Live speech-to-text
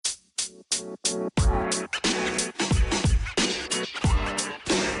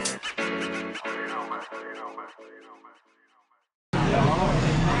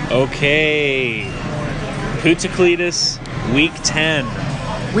Okay, Pootsacletus, week 10.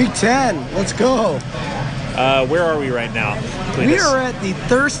 Week 10, let's go. Where are we right now, Cletus? We are at the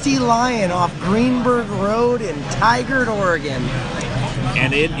Thirsty Lion off Greenberg Road in Tigard, Oregon.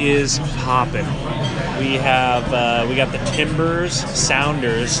 And it is popping. We have we got the Timbers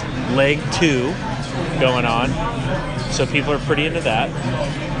Sounders leg 2 going on, so people are pretty into that.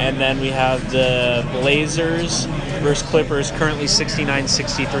 And then we have the Blazers versus Clippers, currently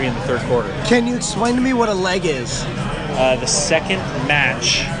 69-63 in the third quarter. Can you explain to me what a leg is? The second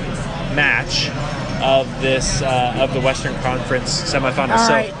match of this of the Western Conference semifinals. All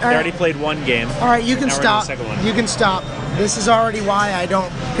right, they already played one game. All right, you can Now we're doing the stop. second one. You can stop. This is already why I don't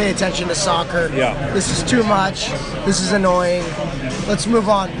pay attention to soccer. Yeah. This is too much. This is annoying. Let's move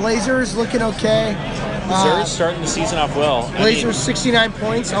on. Blazers looking okay. Blazers starting the season off well. Blazers 69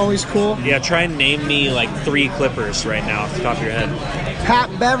 points, always cool. Yeah, try and name me like 3 Clippers right now off the top of your head. Pat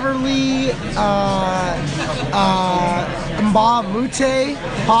Beverly, Mba Mute,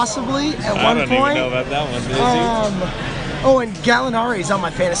 possibly at one I don't point. even know about that one. And Gallinari's on my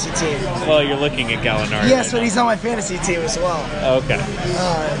fantasy team. Well, you're looking at Gallinari. Yes, right but now. he's on my fantasy team as well. Okay.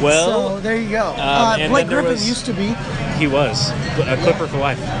 So there you go. and Blake then there Griffin was- used to be. He was a Clipper for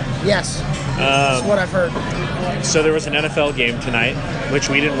life. Yes, that's what I've heard. So there was an NFL game tonight, which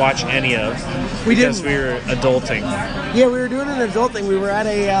we didn't watch any of. We because didn't. we were adulting. Yeah, we were doing an adult thing. We were at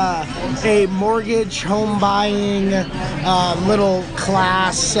a mortgage home buying little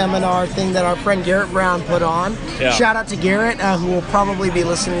class seminar thing that our friend Garrett Brown put on. Yeah. Shout out to Garrett, who will probably be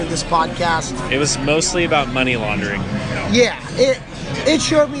listening to this podcast. It was mostly about money laundering. Yeah, it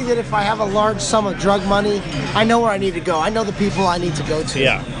showed me that if I have a large sum of drug money, I know where I need to go. I know the people I need to go to.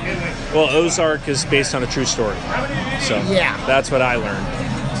 Yeah. Well, Ozark is based on a true story. So Yeah. that's what I learned.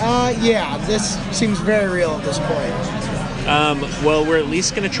 Yeah, this seems very real at this point. Well, we're at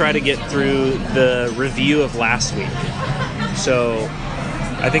least going to try to get through the review of last week. So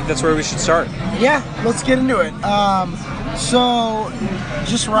I think that's where we should start. Yeah, let's get into it. So,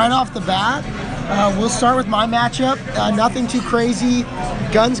 just right off the bat, we'll start with my matchup. Nothing too crazy.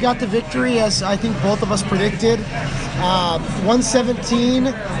 Guns got the victory, as I think both of us predicted.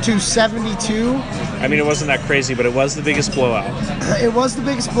 117 to 72. I mean, it wasn't that crazy, but it was the biggest blowout. It was the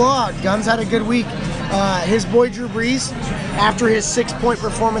biggest blowout. Guns had a good week. His boy Drew Brees, after his 6-point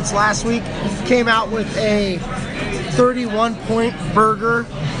performance last week, came out with a 31-point burger,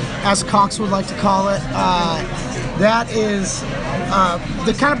 as Cox would like to call it. That is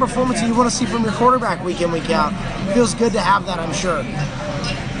the kind of performance you want to see from your quarterback week in, week out. It feels good to have that, I'm sure.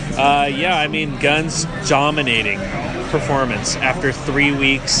 Yeah, I mean, Guns dominating performance after 3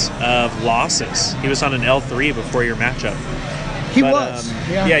 weeks of losses. He was on an L3 before your matchup. He was.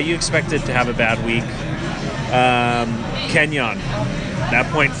 Yeah, you expected to have a bad week. Kenyon, that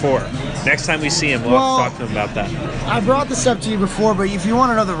 .4. Next time we see him, we'll have to talk to him about that. I brought this up to you before, but if you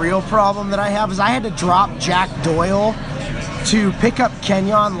want to know the real problem that I have is I had to drop Jack Doyle to pick up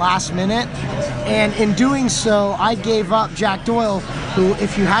Kenyon last minute, and in doing so, I gave up Jack Doyle, who,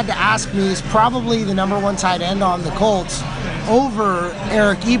 if you had to ask me, is probably the #1 tight end on the Colts, over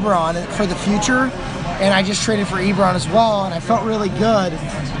Eric Ebron for the future. And I just traded for Ebron as well, and I felt really good.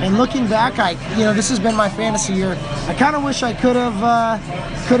 And looking back, this has been my fantasy year. I kind of wish I could have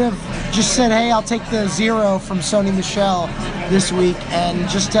just said, hey, I'll take the 0 from Sony Michel this week, and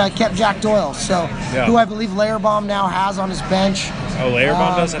just kept Jack Doyle, who I believe Layerbomb now has on his bench. Oh,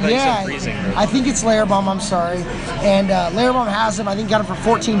 Layerbomb does? I thought you said Freezing. I think it's Layerbomb, I'm sorry. And Layerbomb has him. I think got him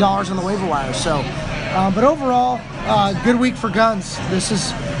for $14 on the waiver wire. So, but overall, good week for Guns. This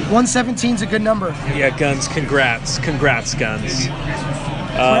is 117 is a good number. Yeah, Guns, congrats, Guns.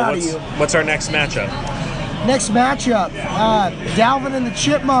 Proud of you. What's our next matchup? Next matchup, Dalvin and the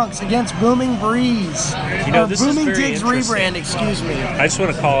Chipmunks against Booming Breeze. This is Booming very Diggs interesting. rebrand, excuse me. I just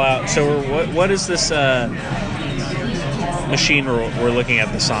want to call out. So, what is this machine we're looking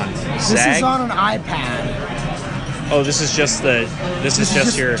at this on? This Zag? is on an iPad. Oh, this is just the. This is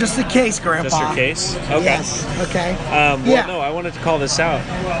just your. Just the case, Grandpa. Just your case. Okay. Yes. Okay. No, I wanted to call this out.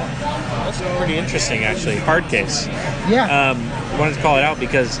 That's pretty interesting, actually. Hard case. Yeah. I wanted to call it out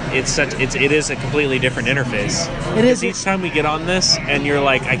because it is a completely different interface. It is. Each time we get on this and you're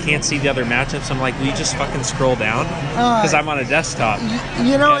like, I can't see the other matchups, I'm like, will you just fucking scroll down? Because I'm on a desktop.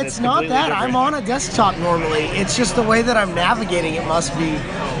 It's not that. Different. I'm on a desktop normally. It's just the way that I'm navigating it must be.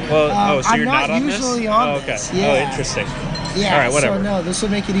 Well, so I'm you're not on this? usually on oh, okay. this. Yeah. Oh, interesting. Yeah. All right, whatever. So no, this will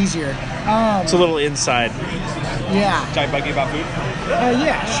make it easier. It's a little inside Yeah. Should I bug you about food?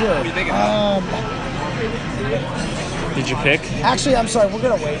 Yeah, sure. What are you thinking? Did you pick? Actually, I'm sorry. We're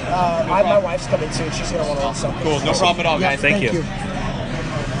gonna wait. My wife's coming too. She's gonna want to eat something. Cool. No problem at all, Yeah, guys. Thank you.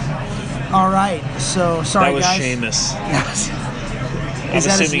 All right. So sorry, That was guys. Seamus. I'm Is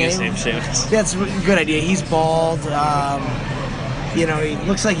that his assuming his name? name's Seamus. That's a good idea. He's bald. You know, he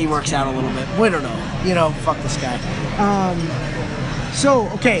looks like he works out a little bit. We don't know. You know, fuck this guy. So,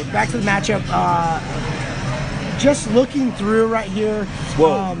 okay, back to the matchup. Just looking through right here.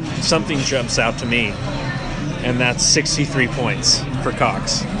 Whoa, something jumps out to me, and that's 63 points for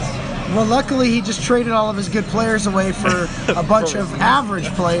Cox. Well, luckily he just traded all of his good players away for a bunch of average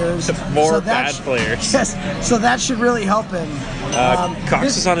players. More that bad players. Yes, so that should really help him.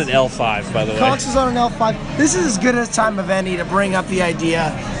 Cox is on an L5, by the way. Cox is on an L5. This is as good a time of any to bring up the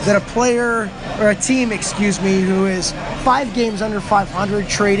idea that a player, or a team, excuse me, who is 5 games under 500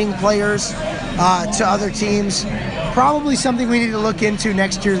 trading players to other teams, probably something we need to look into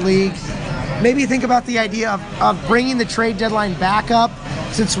next year's league. Maybe think about the idea of bringing the trade deadline back up,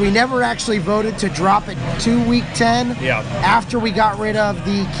 since we never actually voted to drop it to week 10 after we got rid of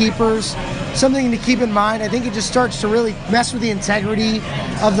the keepers. Something to keep in mind. I think it just starts to really mess with the integrity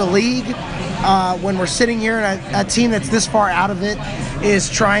of the league when we're sitting here and a team that's this far out of it is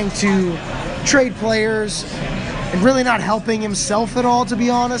trying to trade players and really not helping himself at all, to be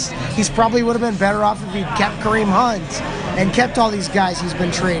honest. He's probably would have been better off if he'd kept Kareem Hunt and kept all these guys he's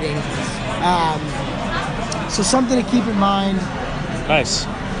been trading. So something to keep in mind. Nice.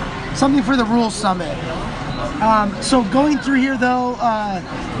 Something for the Rules Summit. So going through here, though,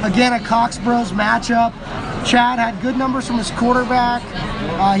 again, a Cox Bros matchup. Chad had good numbers from his quarterback.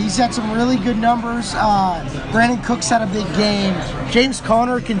 He's had some really good numbers. Brandon Cooks had a big game. James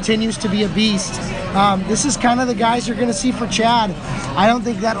Conner continues to be a beast. This is kind of the guys you're going to see for Chad. I don't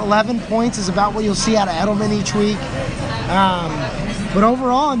think that 11 points is about what you'll see out of Edelman each week. But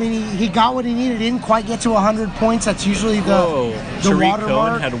overall, I mean, he got what he needed. He didn't quite get to 100 points. That's usually the Tariq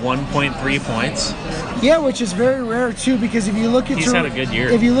watermark. Cohen had 1.3 points. Yeah, which is very rare too, because if you look at He's had a good year.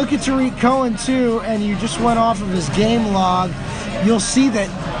 If you look at Tariq Cohen too, and you just went off of his game log, you'll see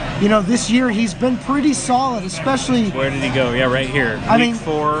that, you know, this year he's been pretty solid, especially. Where did he go? Yeah, right here. I mean, Week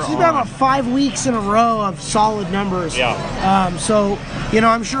 4. he's been about 5 weeks in a row of solid numbers. Yeah. So, you know,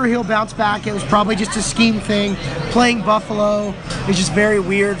 I'm sure he'll bounce back. It was probably just a scheme thing. Playing Buffalo is just very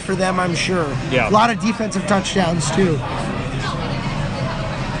weird for them, I'm sure. Yeah. A lot of defensive touchdowns too.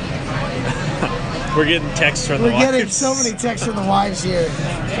 We're getting texts from the We're getting wives. so many texts from the wives here.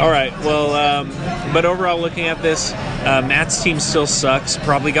 All right. Well, but overall, looking at this, Matt's team still sucks.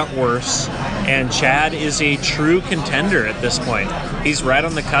 Probably got worse. And Chad is a true contender at this point. He's right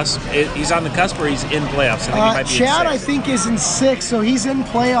on the cusp. He's on the cusp where he's in playoffs. I think he might be Chad, in I 6th. think, is in 6th, so he's in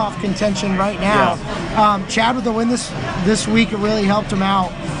playoff contention right now. Chad with the win this week, it really helped him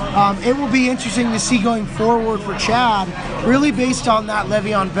out. It will be interesting to see going forward for Chad, really based on that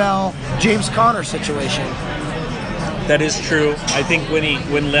Le'Veon Bell, James Conner situation. That is true. I think when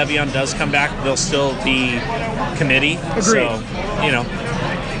Le'Veon does come back, they'll still be committee. Agreed. So, you know,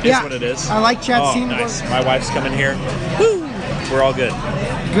 it's what it is. I like Chad's team. Nice. My wife's coming here. Woo! We're all good.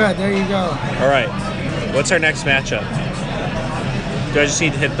 Good, there you go. All right. What's our next matchup? Do I just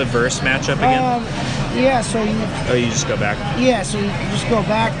need to hit the verse matchup again? Yeah, so you just go back. Yeah, so you just go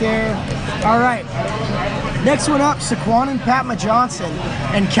back there. All right. Next one up, Saquon and Patma Johnson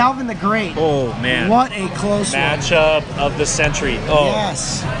and Calvin the Great. Oh, man. What a close matchup of the century. Oh,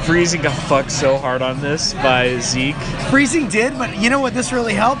 yes. Freezing got fucked so hard on this by Zeke. Freezing did, but you know what this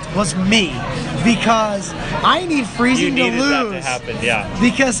really helped? Was me. Because I need Freezing to lose. You needed that to happen, yeah.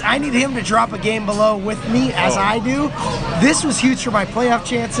 Because I need him to drop a game below with me, as I do. This was huge for my playoff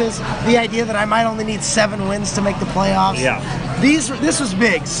chances. The idea that I might only need 7 wins to make the playoffs. Yeah. This was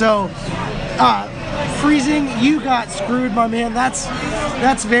big. So, Freezing, you got screwed, my man.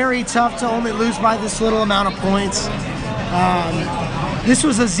 That's very tough to only lose by this little amount of points. This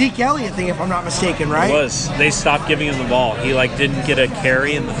was a Zeke Elliott thing, if I'm not mistaken, right? It was. They stopped giving him the ball. He didn't get a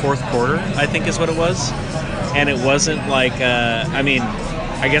carry in the 4th quarter, I think is what it was. And it wasn't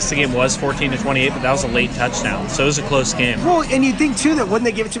I guess the game was 14-28, but that was a late touchdown. So it was a close game. Well, and you'd think, too, that wouldn't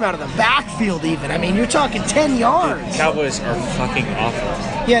they give it to him out of the backfield even? I mean, you're talking 10 yards. Dude, Cowboys are fucking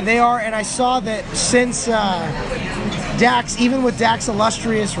awful. Yeah, they are. And I saw that since Dax, even with Dak's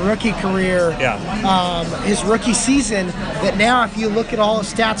illustrious rookie career, his rookie season, that now if you look at all the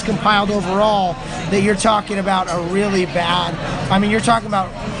stats compiled overall, that you're talking about a really bad. I mean, you're talking about,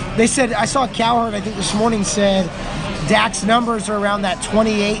 they said, I saw Cowherd, I think this morning, said Dak's numbers are around that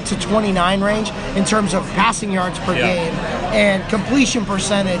 28 to 29 range in terms of passing yards per game. and completion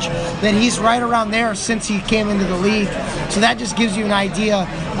percentage, that he's right around there since he came into the league. So that just gives you an idea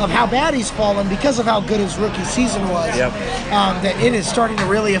of how bad he's fallen because of how good his rookie season was. Yep. That it is starting to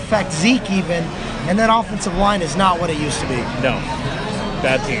really affect Zeke even, and that offensive line is not what it used to be. No,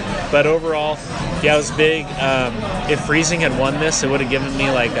 bad team. But overall, yeah, it was big. If Freezing had won this, it would have given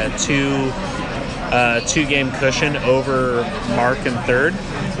me like a two-game cushion over Mark in third,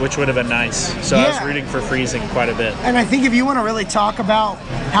 which would have been nice. So I was Yeah. rooting for Freezing quite a bit. And I think if you want to really talk about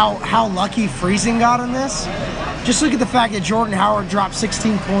how lucky Freezing got in this, just look at the fact that Jordan Howard dropped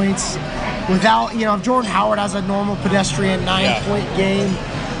 16 points without, if Jordan Howard has a normal pedestrian 9-point game,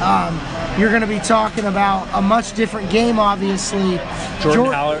 you're going to be talking about a much different game, obviously.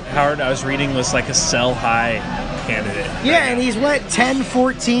 Jordan Howard, I was reading, was like a sell high candidate. Yeah, and he's went 10,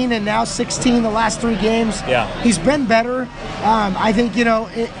 14, and now 16 the last 3 games. Yeah. He's been better. I think,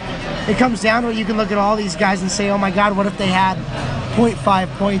 it comes down to it. You can look at all these guys and say, oh my God, what if they had 0.5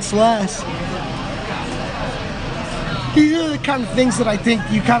 points less? These are the kind of things that I think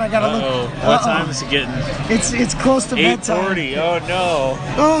you kind of got to look. What time is it getting? It's close to bedtime. 8:40. Oh no.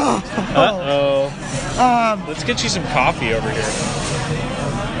 Oh. Let's get you some coffee over here.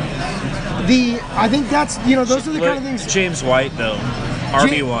 I think that's, those are the kind of things. James White though,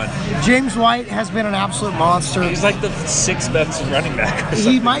 RB1. James White has been an absolute monster. He's like the 6th best running back. Or He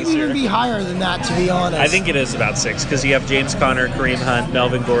something might this even year. be higher than that, to be honest. I think it is about 6 because you have James Conner, Kareem Hunt,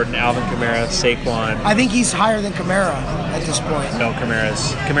 Melvin Gordon, Alvin Kamara, Saquon. I think he's higher than Kamara at this point. No,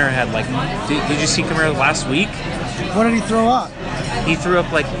 Kamara had like. Did you see Kamara last week? What did he throw up? He threw up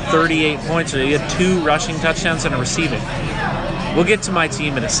like 38 points. He had 2 rushing touchdowns and a receiving. We'll get to my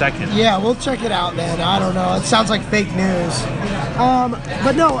team in a second. Yeah, we'll check it out then. I don't know. It sounds like fake news.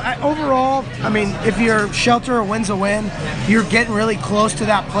 But no, overall, I mean, if your Shelter wins a win, you're getting really close to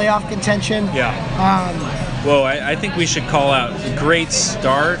that playoff contention. Yeah. Well, I think we should call out great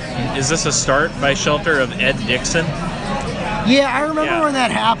start. Is this a start by Shelter of Ed Dixon? Yeah, I remember when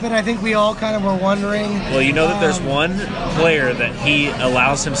that happened. I think we all kind of were wondering. Well, you know that there's one player that he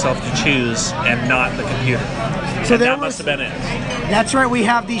allows himself to choose and not the computer. So and there that must have been it. That's right. We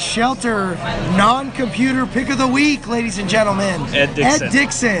have the Shelter non-computer pick of the week, ladies and gentlemen. Ed Dixon. Ed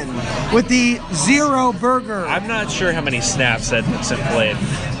Dixon with the 0 burger. I'm not sure how many snaps Ed Dixon played.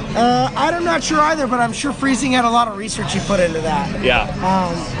 I'm not sure either, but I'm sure Freezing had a lot of research he put into that.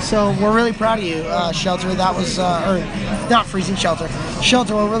 Yeah. So we're really proud of you, Shelter. That was, or not Freezing, Shelter.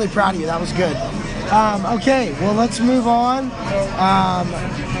 Shelter, we're really proud of you. That was good. Okay, well, let's move on.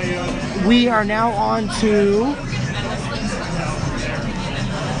 We are now on to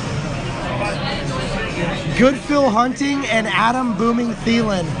Good Phil Hunting and Adam Booming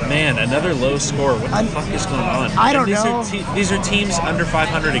Thielen. Man, another low score. What the fuck is going on? I don't And know. These are teams under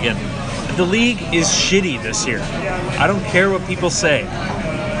 500 again. The league is shitty this year. I don't care what people say.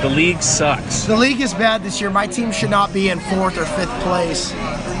 The league sucks. The league is bad this year. My team should not be in 4th or 5th place.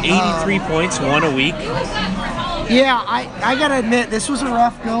 83 points, 1 a week. Yeah, I gotta admit, this was a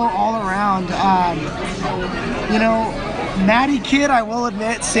rough go all around. Matty Kid, I will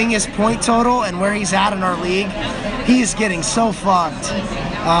admit, seeing his point total and where he's at in our league, he is getting so fucked.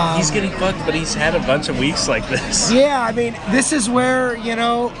 He's getting fucked, but he's had a bunch of weeks like this. Yeah, I mean, this is where,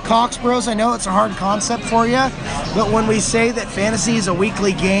 Cox Bros, I know it's a hard concept for you, but when we say that fantasy is a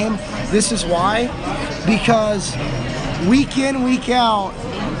weekly game, this is why. Because week in, week out,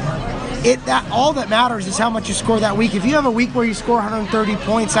 all that matters is how much you score that week. If you have a week where you score 130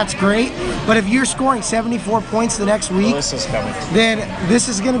 points, that's great. But if you're scoring 74 points the next week, Melissa's coming. then this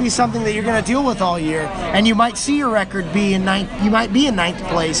is going to be something that you're going to deal with all year. And you might see your record be in ninth. You might be in 9th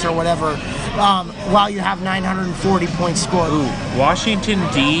place or whatever, while you have 940 points scored. Ooh, Washington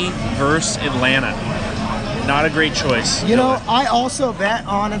D versus Atlanta. Not a great choice. I also bet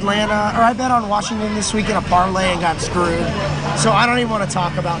on Atlanta, or I bet on Washington this week in a parlay and got screwed. So I don't even want to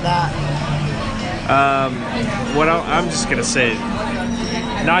talk about that. I'm just gonna say,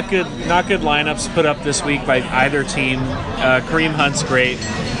 not good lineups put up this week by either team. Kareem Hunt's great.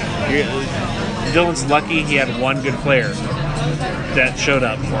 Dylan's lucky he had one good player that showed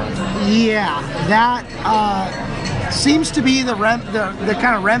up for him. Yeah, that seems to be the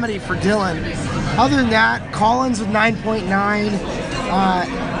kind of remedy for Dylan. Other than that, Collins with 9.9.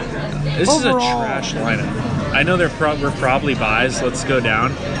 This overall, is a trash lineup. I know we're probably buys. Let's go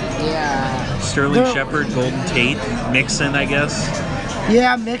down. Yeah. Sterling Shepard, Golden Tate, Mixon, I guess.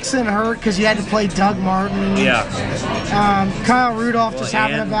 Yeah, Mixon hurt because you had to play Doug Martin. Yeah. Kyle Rudolph just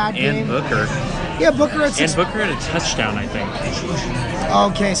having a bad game. And Booker. Yeah, Booker had 6. And Booker had a touchdown, I think.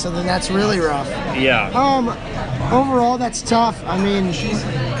 Okay, so then that's really rough. Yeah. Overall, that's tough. I mean,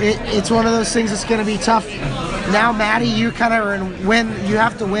 it's one of those things that's going to be tough now Maddie, you kind of win. You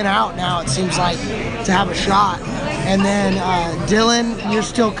have to win out now. It seems like to have a shot. And then Dylan, you're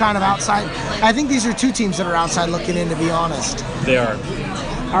still kind of outside. I think these are two teams that are outside looking in, to be honest. They are.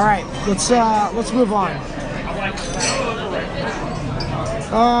 All right, let's move on.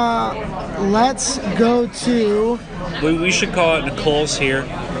 Let's go to. We should call it Nicole's here.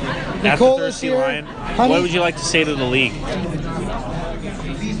 Nicole at the is Thirsty here. Lion. Honey? What would you like to say to the league?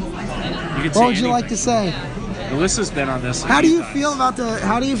 What would you like to say? Melissa's been on this. How do you feel about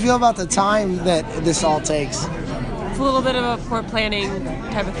the time that this all takes? It's a little bit of a poor planning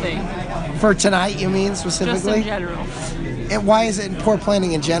type of thing. For tonight, you mean Just specifically? in general. And why is it poor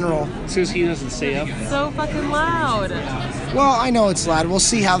planning in general? Says he doesn't stay up. So fucking loud. Well, I know it's loud. We'll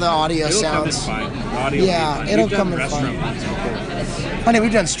see how the audio It'll come in sounds. fine. Audio Yeah, will be fine. it'll We've come done in fine. restaurant ones before. Honey,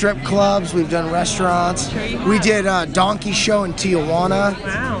 we've done strip clubs, we've done restaurants. Sure you We have. did a donkey show in Tijuana,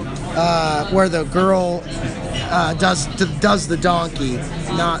 Wow. where the girl does the donkey.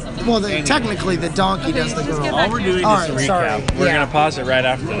 Technically the donkey does the just girl. get All we're doing All is a right, recap. sorry. We're Yeah. going to pause it right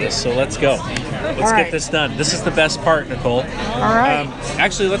after this, so let's go. Let's All right. get this done. This is the best part, Nicole. All right.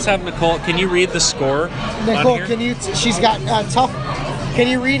 Actually, let's have Nicole. Can you read the score? Nicole, on here? she's got tough. Can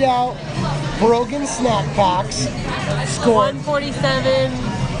you read out Brogan Snack Packs score?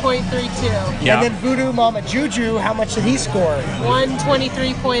 147.32. Yeah. And then Voodoo Mama Juju, how much did he score?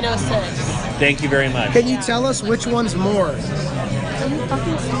 123.06. Thank you very much. Can you tell us which one's more? Are you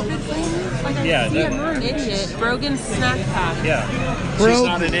fucking stupid, please? Like, Yeah, I'm not an idiot. Brogan's snack pack. Yeah. Bro- She's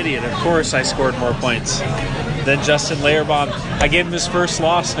not an idiot. Of course I scored more points than Justin Layerbaum. I gave him his first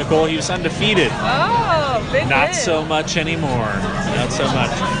loss, Nicole. He was undefeated. Oh, big Not win. so much anymore. Not so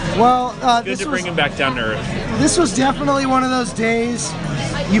much. Well, Good to bring him back down to earth. this was definitely one of those days.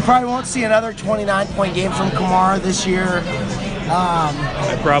 You probably won't see another 29-point game from Kamara this year.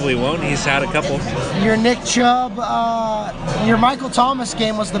 I probably won't. He's had a couple. Your Nick Chubb, your Michael Thomas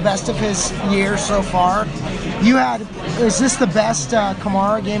game was the best of his year so far. Is this the best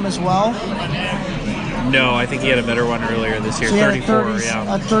Kamara game as well? No, I think he had a better one earlier this year. So he had a 34, 30,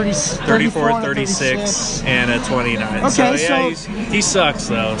 yeah. a 30, 34, 34, 36, and a 29. Okay, so so- he sucks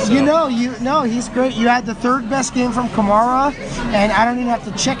though. So. He's great. You had the third best game from Kamara, and I don't even have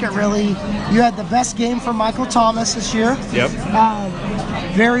to check it really. You had the best game from Michael Thomas this year. Yep.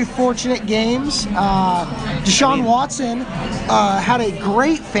 Very fortunate games. Deshaun Watson had a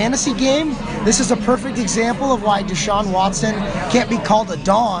great fantasy game. This is a perfect example of why Deshaun Watson can't be called a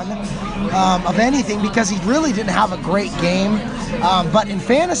Don of anything, because he really didn't have a great game. But in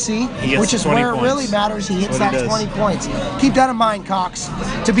fantasy, He gets which is 20 where it really points. matters, he hits What he that does. 20 points. Keep that in mind, Cox.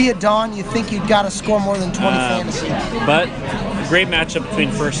 To be a Don, you think you've got to score more than 20 fantasy. But great matchup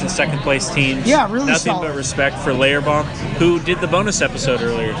between first and second place teams. Yeah, really Nothing solid. but respect for Layerbaum, who did the bonus episode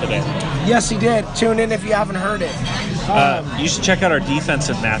earlier today. Yes, he did. Tune in if you haven't heard it. You should check out our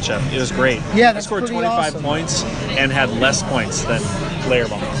defensive matchup. It was great. Yeah, He that's scored pretty 25 awesome. points and had less points than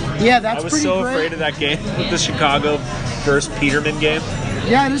Layerbaum. Yeah, that's I was pretty so great. afraid of that game, the Chicago versus Peterman game.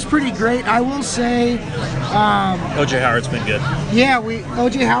 Yeah, it is pretty great. I will say, OJ Howard's been good. yeah,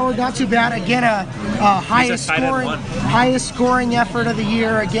 OJ Howard not too bad. Again, a highest tight end scoring effort of the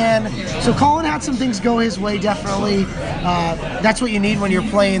year again. So Colin had some things go his way. Definitely, that's what you need when you're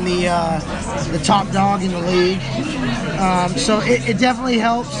playing the top dog in the league. So it definitely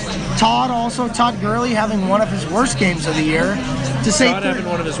helps. Todd Gurley having one of his worst games of the year. To say Todd having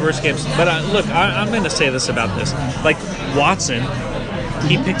one of his worst games. But look, I'm going to say this about this. Like, Watson,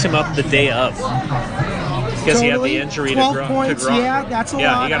 he picked him up the day of. Because he had Totally. the injury 12 to Gronk. points, yeah, that's a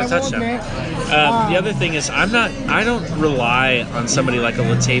yeah, lot, he got I a will touchdown. admit. The other thing is, I don't rely on somebody like a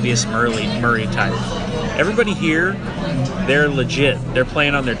Latavius Murray type. Everybody here, they're legit. They're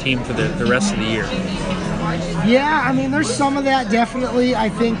playing on their team for the rest of the year. Yeah, I mean, there's some of that definitely. I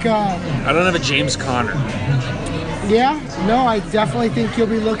think. I don't have a James Conner. Yeah, no, I definitely think you'll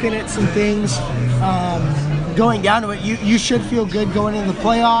be looking at some things going down to it. You should feel good going into the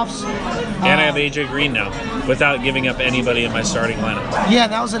playoffs. And I have AJ Green now, without giving up anybody in my starting lineup. Yeah,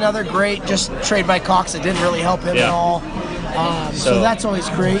 that was another great just trade by Cox. It didn't really help him at Yeah. all. So that's always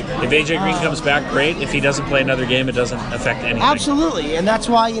great. If AJ Green comes back, great. If he doesn't play another game, it doesn't affect anything. Absolutely, and that's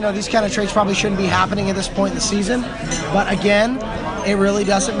why these kind of trades probably shouldn't be happening at this point in the season. But again, it really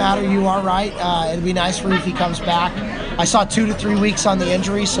doesn't matter. You are right. It'd be nice for if he comes back. I saw 2 to 3 weeks on the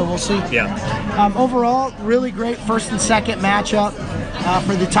injury, so we'll see. Yeah. Overall, really great first and second matchup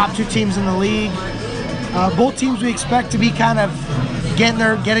for the top two teams in the league. Both teams we expect to be kind of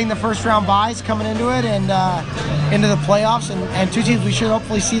getting the first round buys coming into it and into the playoffs, and two teams we should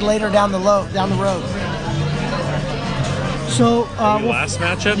hopefully see later down the road. So, Your last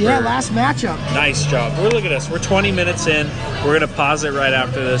matchup? yeah, or- last matchup. Nice job. We're look at us. We're 20 minutes in. We're gonna pause it right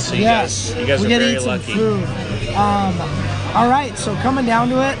after this. So you guys we are gotta very eat some lucky. food. All right, so coming down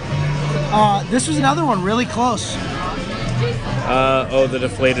to it, this was another one really close. The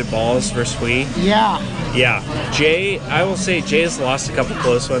deflated balls versus Wii. Yeah, Yeah, Jay. I will say Jay's lost a couple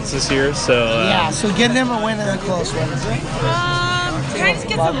close ones this year. So yeah. So getting him a win in a close one. Can I just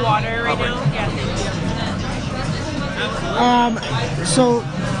get some water right now? Yeah, thank you. So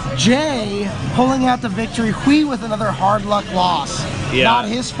Jay pulling out the victory. Hui with another hard luck loss. Yeah. Not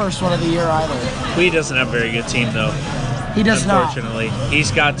his first one of the year either. Wii doesn't have a very good team though. He does not. Unfortunately, he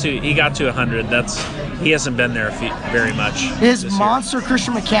got to 100. He hasn't been there very much. His this year. monster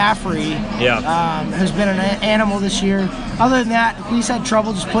Christian McCaffrey has been an animal this year. Other than that, he's had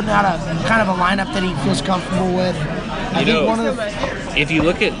trouble just putting out a kind of a lineup that he feels comfortable with. I think one of the If you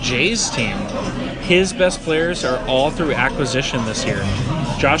look at Jay's team, his best players are all through acquisition this year.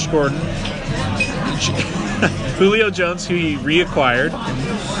 Josh Gordon, Julio Jones, who he reacquired,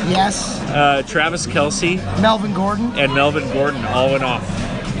 yes, Travis Kelce, Melvin Gordon. and Melvin Gordon all went off.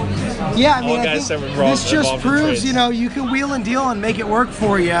 Yeah, I mean, all I guys think that were involved- this just involved in proves, trades. you know, you can wheel and deal and make it work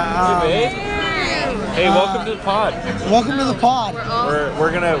for you. Hey, welcome to the pod. Welcome to the pod.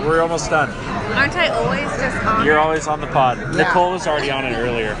 We're almost done. Aren't I always just on? You're always on the pod. Yeah. Nicole was already on it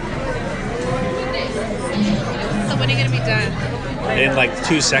earlier. So when are you gonna be done? In like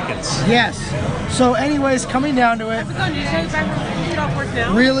 2 seconds. Yes. So, anyways, coming down to it,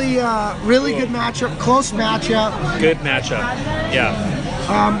 really good matchup, close matchup. Good matchup. Yeah.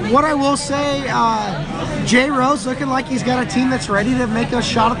 What I will say, Jay Rose looking like he's got a team that's ready to make a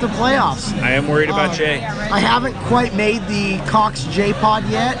shot at the playoffs. I am worried about Jay. I haven't quite made the Cox J pod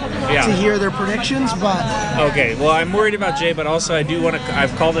yet Yeah. to hear their predictions, but Okay, well, I'm worried about Jay, but also I do want to.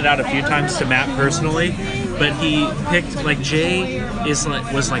 I've called it out a few times to Matt personally, but he picked Jay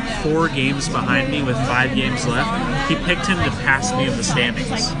was like 4 games behind me with 5 games left. He picked him to pass me in the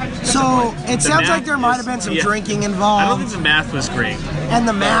standings. so it The sounds like math there might is- have been some yeah. drinking I don't involved, think the math was great. and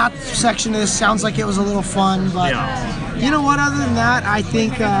the math section of this sounds like it was a little fun, but. Yeah. You know what? Other than that, I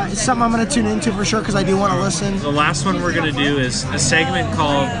think it's something I'm going to tune into for sure because I do want to listen. The last one we're gonna do is a segment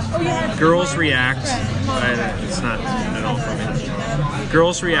called "Girls React." It's not at all for me.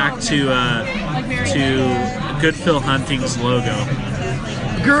 Girls react to Good Phil Hunting's logo.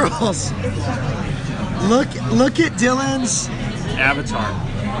 Girls, look at Dylan's. Avatar.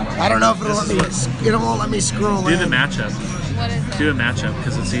 I don't know if it'll This let me. is It won't let me scroll Do in. the matchup. Do a matchup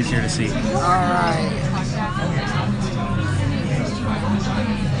because it's easier to see. All right.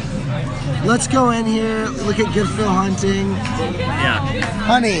 Let's go in here. Look at Good Phil Hunting. Yeah.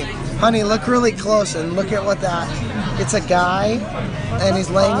 Honey, look really close and look at what that. It's a guy, and he's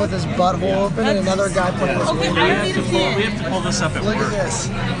laying with his butthole open, and another guy putting his wing. We have to pull this up at Look at work. this.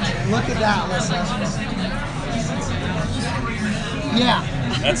 Look at that, Alyssa. Yeah.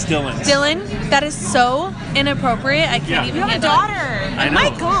 That's Dylan. Dylan, that is so inappropriate. I can't Yeah. even You have a handle it. daughter. I know. My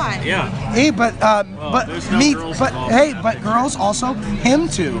God. Yeah. Hey, but there's no me, girls but involved hey, in that but thing. girls also him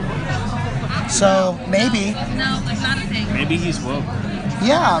too. So maybe, No, like not a thing. Maybe he's woke.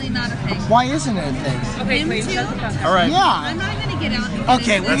 yeah. Really not a thing. Why isn't it a thing? Okay, please. All right. Yeah. I'm not gonna get out. And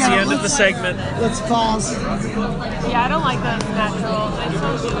Okay, we That's the gotta end of the segment. let's pause. Yeah, I don't like the natural. I just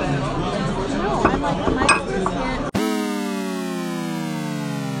don't do it. No, I'm like,